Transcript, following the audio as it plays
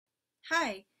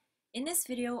Hi! In this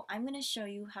video, I'm going to show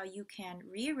you how you can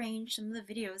rearrange some of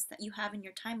the videos that you have in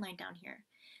your timeline down here,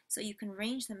 so you can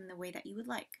arrange them in the way that you would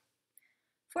like.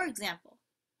 For example,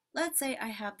 let's say I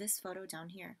have this photo down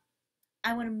here.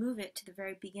 I want to move it to the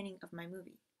very beginning of my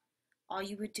movie. All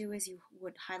you would do is you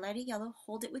would highlight a yellow,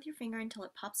 hold it with your finger until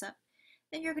it pops up,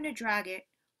 then you're going to drag it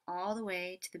all the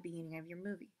way to the beginning of your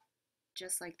movie,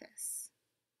 just like this.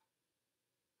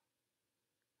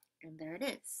 And there it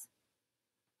is.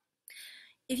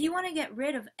 If you want to get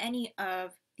rid of any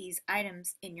of these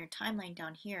items in your timeline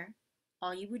down here,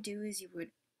 all you would do is you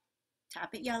would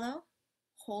tap it yellow,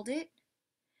 hold it.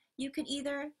 You can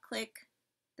either click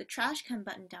the trash can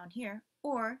button down here,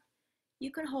 or you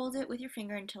can hold it with your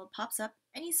finger until it pops up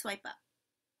and you swipe up.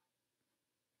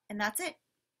 And that's it.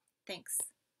 Thanks.